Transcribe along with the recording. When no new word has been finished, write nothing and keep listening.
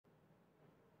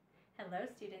Hello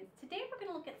students, today we're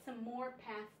going to look at some more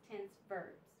past tense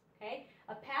verbs, okay?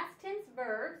 A past tense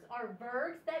verbs are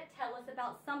verbs that tell us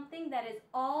about something that has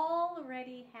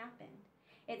already happened.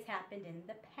 It's happened in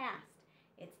the past.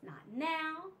 It's not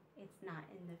now, it's not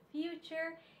in the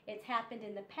future, it's happened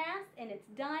in the past and it's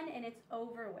done and it's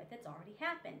over with. It's already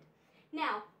happened.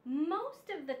 Now, most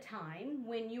of the time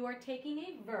when you are taking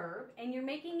a verb and you're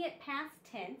making it past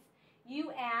tense,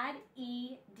 you add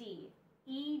ed.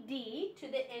 Ed to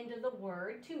the end of the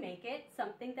word to make it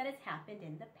something that has happened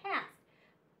in the past.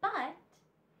 But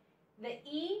the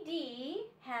ed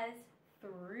has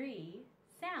three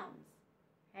sounds,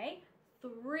 okay?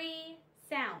 Three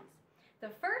sounds. The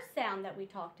first sound that we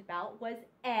talked about was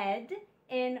ed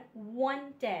in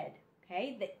wanted,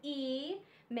 okay? The e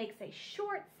makes a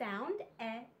short sound,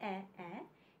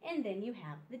 and then you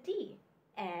have the d,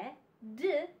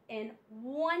 d in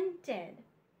wanted.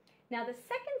 Now the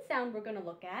second sound we're going to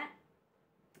look at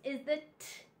is the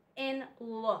t in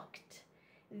looked.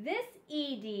 This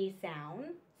ed sound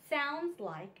sounds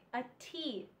like a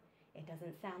t. It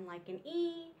doesn't sound like an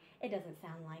e, it doesn't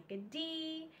sound like a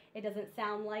d, it doesn't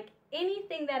sound like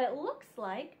anything that it looks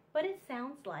like, but it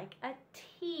sounds like a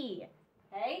t,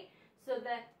 okay? So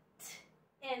the t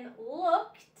in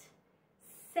looked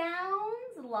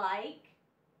sounds like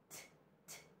t,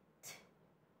 t, t,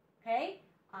 okay?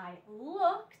 I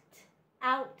looked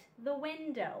out the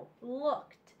window,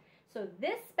 looked. So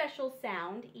this special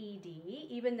sound, ed,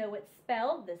 even though it's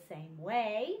spelled the same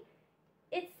way,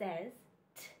 it says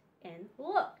t in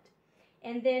looked.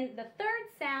 And then the third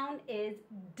sound is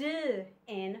d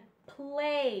in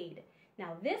played.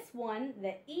 Now this one,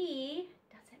 the e,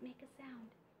 doesn't make a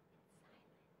sound. It's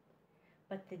silent.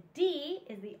 But the d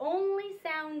is the only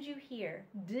sound you hear.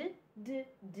 D, d,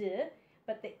 d.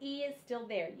 But the e is still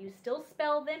there. You still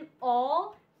spell them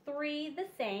all three the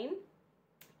same,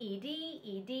 ed,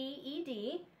 ed,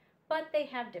 ed, but they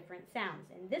have different sounds.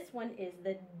 And this one is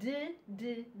the d,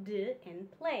 d, d in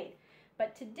played.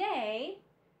 But today,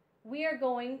 we are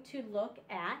going to look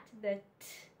at the t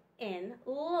in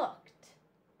looked,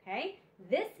 okay?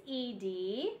 This ed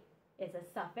is a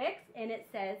suffix, and it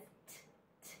says t,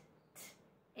 t,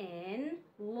 t in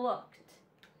looked.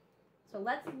 So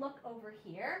let's look over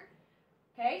here.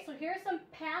 Okay, so here are some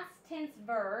past tense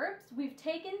verbs. We've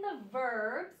taken the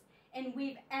verbs and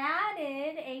we've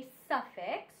added a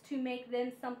suffix to make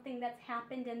them something that's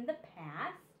happened in the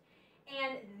past.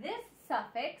 And this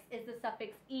suffix is the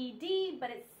suffix ed,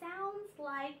 but it sounds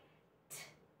like t.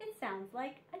 It sounds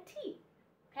like a t.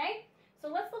 Okay, so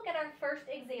let's look at our first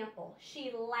example.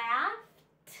 She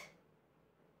laughed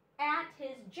at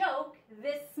his joke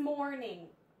this morning.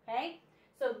 Okay,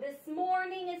 so this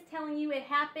morning is telling you it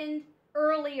happened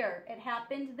earlier. It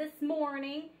happened this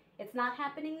morning. It's not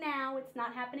happening now. It's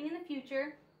not happening in the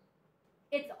future.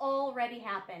 It's already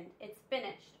happened. It's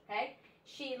finished, okay?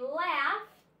 She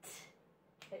laughed.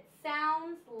 It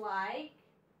sounds like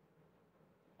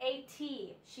a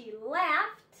T. She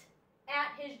laughed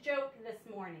at his joke this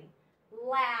morning.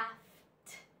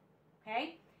 Laughed,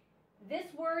 okay? This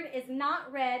word is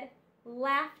not read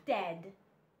laughed,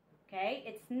 okay?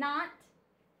 It's not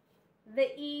the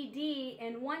ed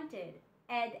in wanted,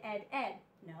 ed.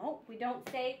 No, we don't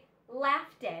say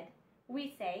laughed,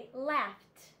 we say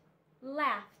laughed,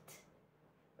 laughed,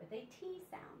 with a T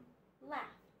sound, laughed,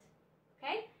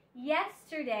 okay?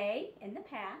 Yesterday, in the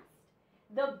past,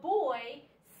 the boy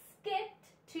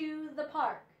skipped to the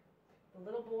park. The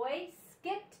little boy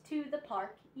skipped to the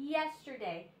park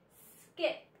yesterday.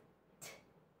 Skipped.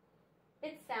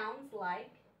 It sounds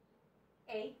like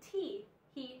a T.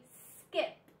 He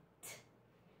skipped.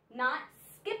 Not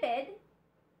skipped,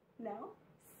 no,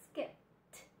 skipped.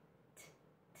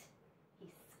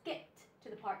 He skipped to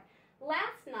the park.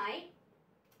 Last night,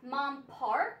 Mom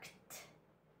parked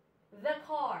the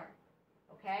car,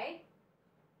 okay?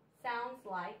 Sounds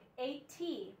like a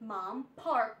T. Mom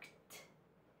parked.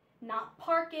 Not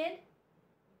parked,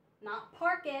 not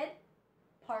parked,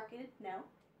 parked, no,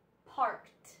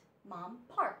 parked. Mom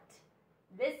parked.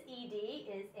 This ed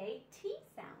is a T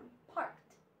sound,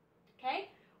 parked, okay?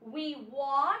 We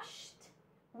washed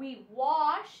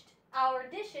our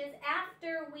dishes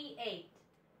after we ate,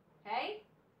 okay?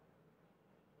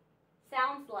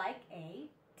 Sounds like a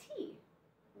T.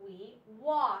 We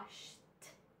washed,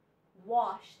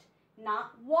 washed,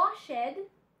 not washed,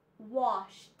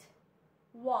 washed,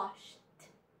 washed.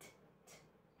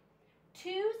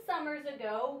 2 summers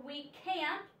ago, we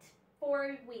camped for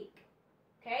a week,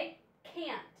 okay?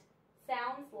 Camped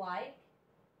sounds like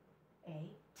a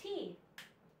T.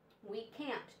 We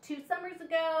camped 2 summers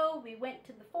ago. We went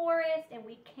to the forest and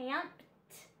we camped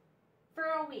for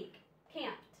a week.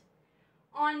 Camped.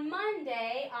 On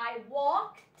Monday, I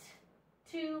walked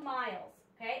 2 miles.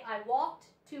 Okay, I walked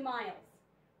 2 miles.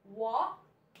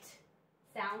 Walked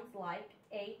sounds like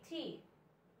a T.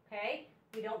 Okay,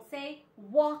 we don't say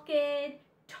walked,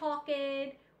 talked.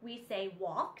 We say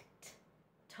walked,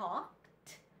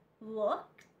 talked,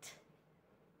 looked,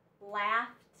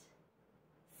 laughed,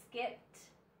 skipped.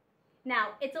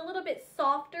 Now, it's a little bit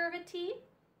softer of a T.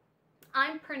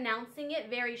 I'm pronouncing it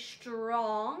very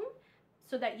strong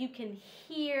so that you can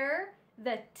hear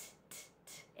the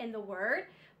t in the word.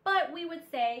 But we would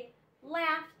say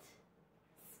laughed,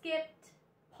 skipped,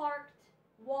 parked,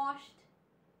 washed,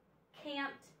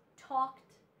 camped,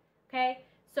 talked. Okay?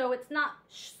 So it's not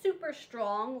super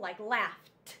strong like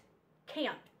laughed,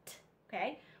 camped.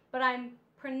 Okay? But I'm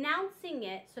pronouncing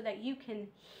it so that you can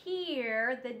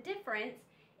hear the difference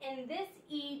in this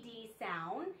ED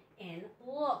sound in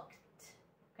looked.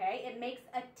 Okay, it makes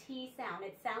a T sound.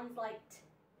 It sounds like t,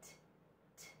 t,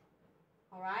 t.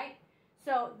 All right?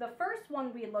 So the first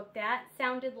one we looked at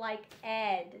sounded like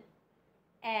ed.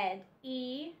 Ed,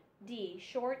 E-D,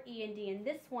 short E and D. And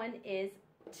this one is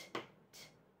t, t,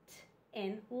 t,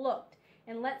 in looked.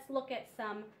 And let's look at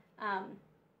some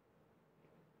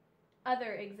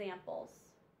other examples.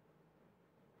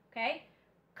 Okay?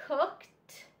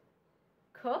 Cooked,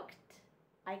 cooked.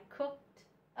 I cooked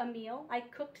a meal. I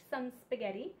cooked some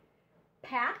spaghetti.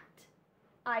 Packed.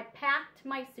 I packed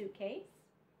my suitcase.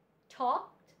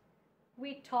 Talked.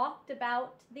 We talked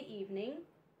about the evening.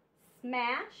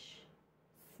 Smash.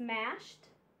 Smashed.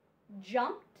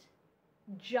 Jumped.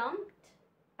 Jumped.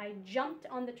 I jumped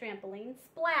on the trampoline.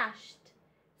 Splashed.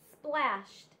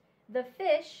 Splashed. The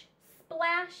fish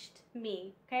splashed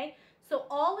me. Okay? So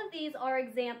all of these are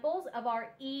examples of our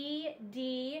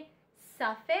ED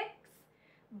suffix,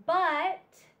 but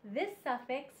this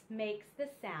suffix makes the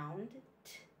sound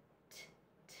t, t,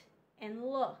 t, and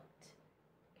looked.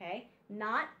 Okay?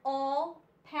 Not all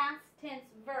past tense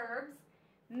verbs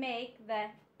make the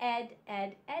ed,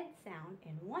 ed, ed sound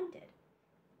in wanted.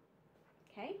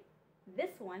 Okay?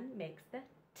 This one makes the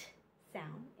t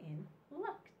sound in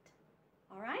looked.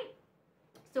 All right?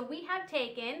 So we have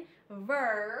taken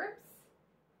verbs,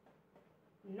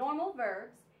 normal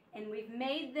verbs, and we've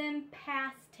made them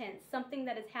past tense, something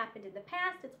that has happened in the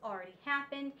past, it's already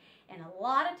happened. And a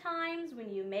lot of times when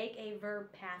you make a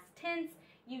verb past tense,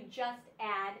 you just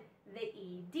add the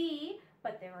ED,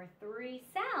 but there are 3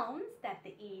 sounds that the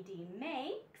ED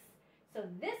makes. So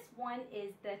this one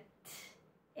is the T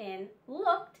in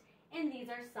looked, and these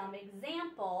are some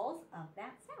examples of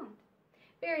that sound.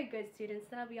 Very good, students.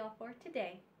 That'll be all for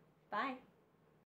today. Bye.